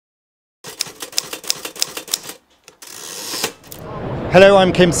Hello,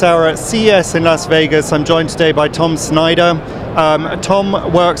 I'm Kim Sauer at CES in Las Vegas. I'm joined today by Tom Syder.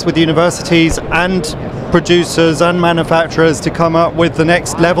 Tom works with universities and producers and manufacturers to come up with the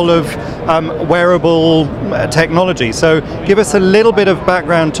next level of wearable technology. So give us a little bit of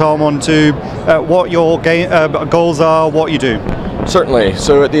background, Tom, onto what your goals are, what you do. Certainly.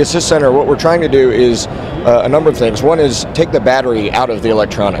 So at the Assist Center, what we're trying to do is a number of things. One is take the battery out of the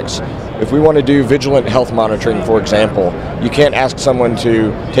electronics. If we want to do vigilant health monitoring, for example, you can't ask someone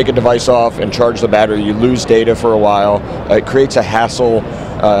to take a device off and charge the battery. You lose data for a while. It creates a hassle.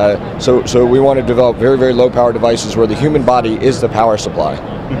 So we want to develop very, very low power devices where the human body is the power supply.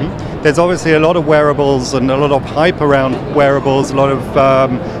 Mm-hmm. There's obviously a lot of wearables and a lot of hype around wearables, a lot of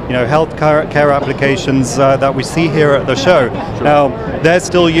health care applications that we see here at the show. Sure. Now, they're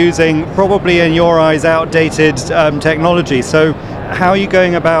still using, probably in your eyes, outdated technology. So how are you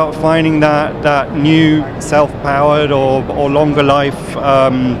going about finding that new self-powered or longer life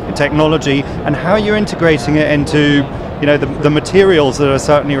technology, and how are you integrating it into the materials that are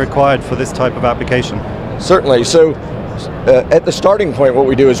certainly required for this type of application? Certainly. So at the starting point, what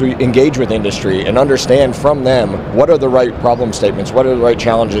we do is we engage with industry and understand from them what are the right problem statements, what are the right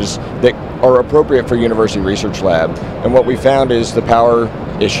challenges that are appropriate for university research lab. And what we found is the power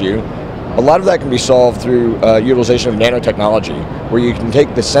issue. A lot of that can be solved through utilization of nanotechnology, where you can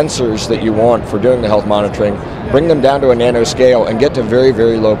take the sensors that you want for doing the health monitoring, bring them down to a nanoscale and get to very,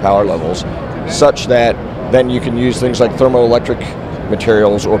 very low power levels, such that then you can use things like thermoelectric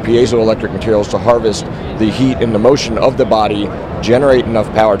materials or piezoelectric materials to harvest the heat and the motion of the body, generate enough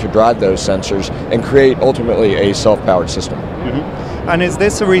power to drive those sensors, and create ultimately a self-powered system. Mm-hmm. And is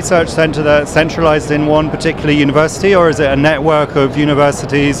this a research center that's centralized in one particular university, or is it a network of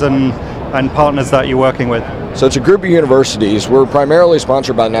universities and partners that you're working with? So it's a group of universities. We're primarily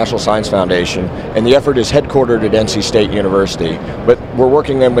sponsored by the National Science Foundation, and the effort is headquartered at NC State University, but we're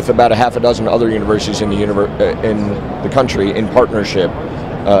working then with about a half a dozen other universities in the country in partnership,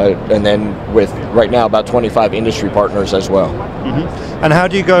 and then with, right now, about 25 industry partners as well. Mm-hmm. And how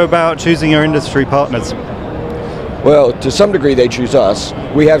do you go about choosing your industry partners? Well, to some degree they choose us.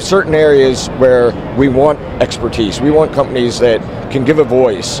 We have certain areas where we want expertise. We want companies that can give a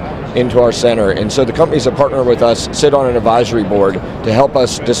voice into our center, and so the companies that partner with us sit on an advisory board to help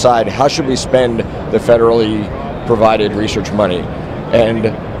us decide how should we spend the federally provided research money.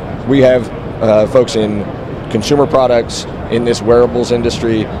 And we have folks in consumer products, in this wearables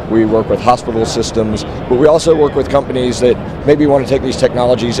industry. We work with hospital systems, but we also work with companies that maybe want to take these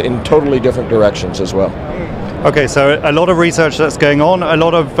technologies in totally different directions as well. Okay, so a lot of research that's going on, a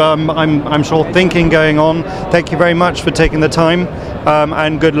lot of, I'm sure, thinking going on. Thank you very much for taking the time,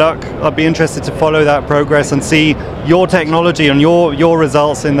 and good luck. I'll be interested to follow that progress and see your technology and your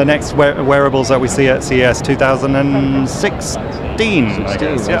results in the next wearables that we see at CES 2016.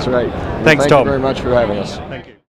 That's right. Thanks, Tom. Thank you very much for having us. Thank you.